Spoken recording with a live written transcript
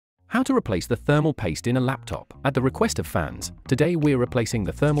How to replace the thermal paste in a laptop. At the request of fans, today we're replacing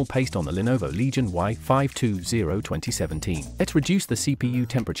the thermal paste on the Lenovo Legion Y520 2017. Let's reduce the CPU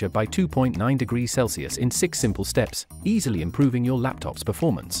temperature by 2.9 degrees Celsius in 6 simple steps, easily improving your laptop's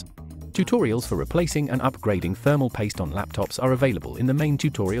performance. Tutorials for replacing and upgrading thermal paste on laptops are available in the main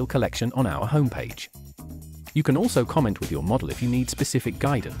tutorial collection on our homepage. You can also comment with your model if you need specific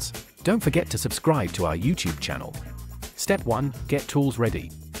guidance. Don't forget to subscribe to our YouTube channel. Step 1. Get tools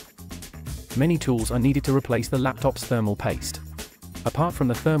ready. Many tools are needed to replace the laptop's thermal paste. Apart from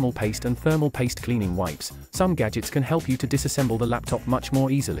the thermal paste and thermal paste cleaning wipes, some gadgets can help you to disassemble the laptop much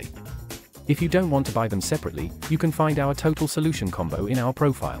more easily. If you don't want to buy them separately, you can find our total solution combo in our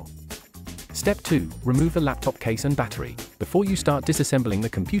profile. Step 2. Remove the laptop case and battery. Before you start disassembling the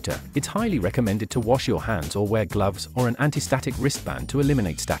computer, it's highly recommended to wash your hands or wear gloves or an anti-static wristband to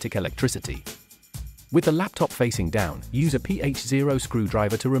eliminate static electricity. With the laptop facing down, use a PH0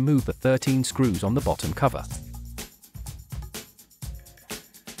 screwdriver to remove the 13 screws on the bottom cover.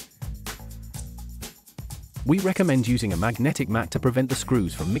 We recommend using a magnetic mat to prevent the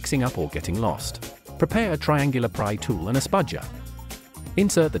screws from mixing up or getting lost. Prepare a triangular pry tool and a spudger.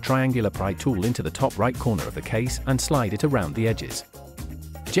 Insert the triangular pry tool into the top right corner of the case and slide it around the edges.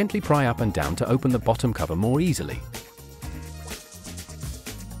 Gently pry up and down to open the bottom cover more easily.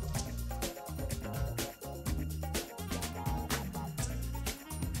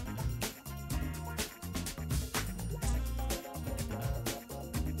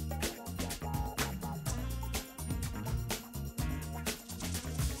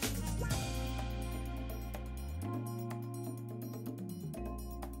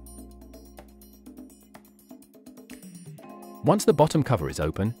 Once the bottom cover is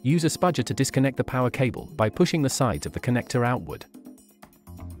open, use a spudger to disconnect the power cable by pushing the sides of the connector outward.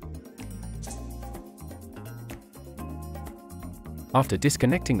 After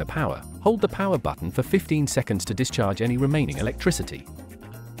disconnecting the power, hold the power button for 15 seconds to discharge any remaining electricity.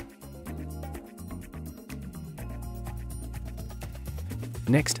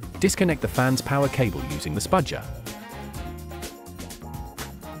 Next, disconnect the fan's power cable using the spudger.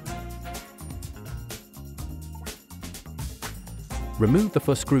 Remove the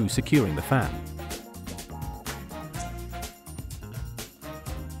four screws securing the fan.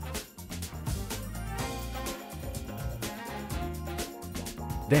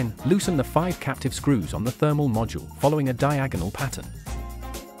 Then, loosen the 5 captive screws on the thermal module following a diagonal pattern.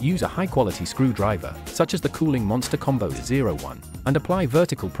 Use a high-quality screwdriver, such as the Kooling Monster Combo 01, and apply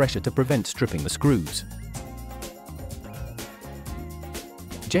vertical pressure to prevent stripping the screws.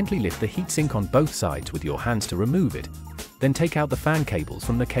 Gently lift the heatsink on both sides with your hands to remove it. Then take out the fan cables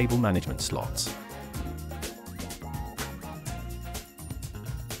from the cable management slots.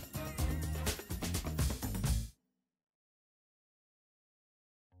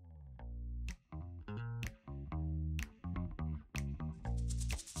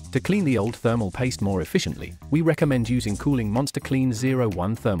 To clean the old thermal paste more efficiently, we recommend using Kooling Monster Clean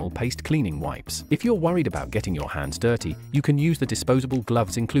 01 thermal paste cleaning wipes. If you're worried about getting your hands dirty, you can use the disposable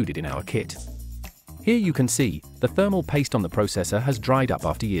gloves included in our kit. Here you can see, the thermal paste on the processor has dried up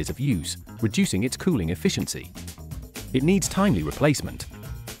after years of use, reducing its cooling efficiency. It needs timely replacement.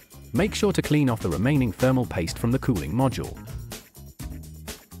 Make sure to clean off the remaining thermal paste from the cooling module.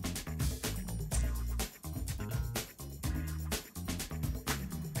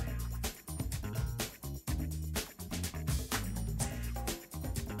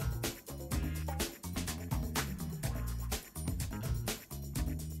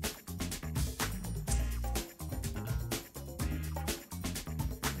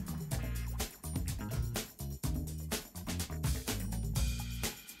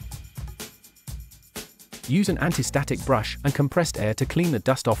 Use an anti-static brush and compressed air to clean the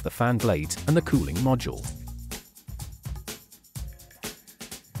dust off the fan blades and the cooling module.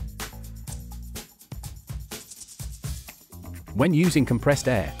 When using compressed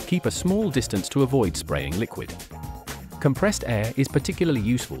air, keep a small distance to avoid spraying liquid. Compressed air is particularly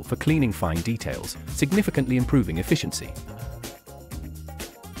useful for cleaning fine details, significantly improving efficiency.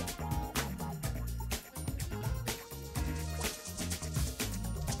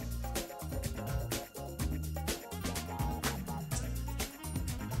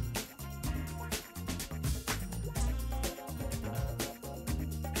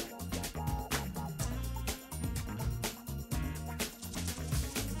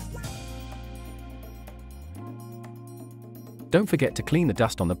 Don't forget to clean the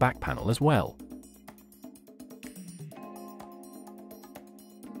dust on the back panel as well.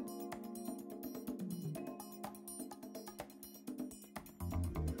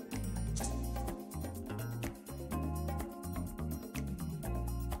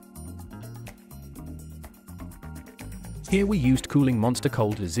 Here we used Kooling Monster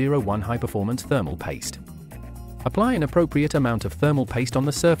Cold 01 High Performance Thermal Paste. Apply an appropriate amount of thermal paste on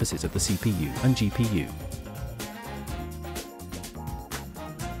the surfaces of the CPU and GPU.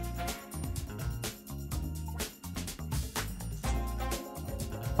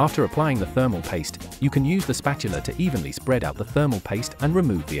 After applying the thermal paste, you can use the spatula to evenly spread out the thermal paste and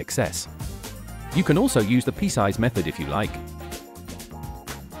remove the excess. You can also use the pea-size method if you like.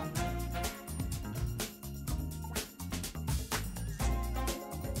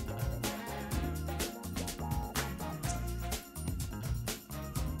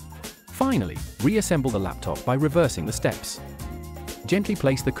 Finally, reassemble the laptop by reversing the steps. Gently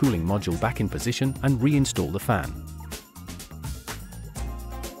place the cooling module back in position and reinstall the fan.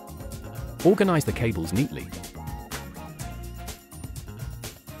 Organize the cables neatly.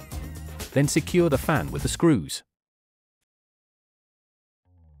 Then secure the fan with the screws.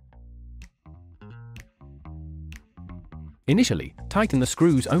 Initially, tighten the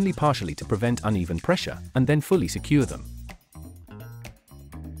screws only partially to prevent uneven pressure, and then fully secure them.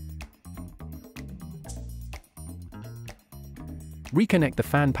 Reconnect the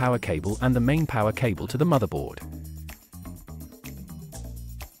fan power cable and the main power cable to the motherboard.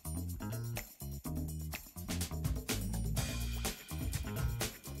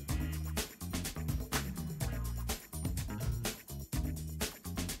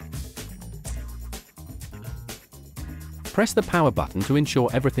 Press the power button to ensure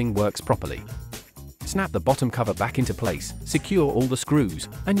everything works properly. Snap the bottom cover back into place, secure all the screws,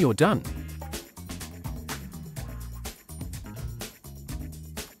 and you're done.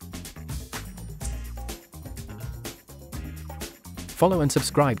 Follow and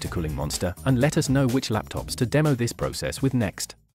subscribe to Kooling Monster and let us know which laptops to demo this process with next.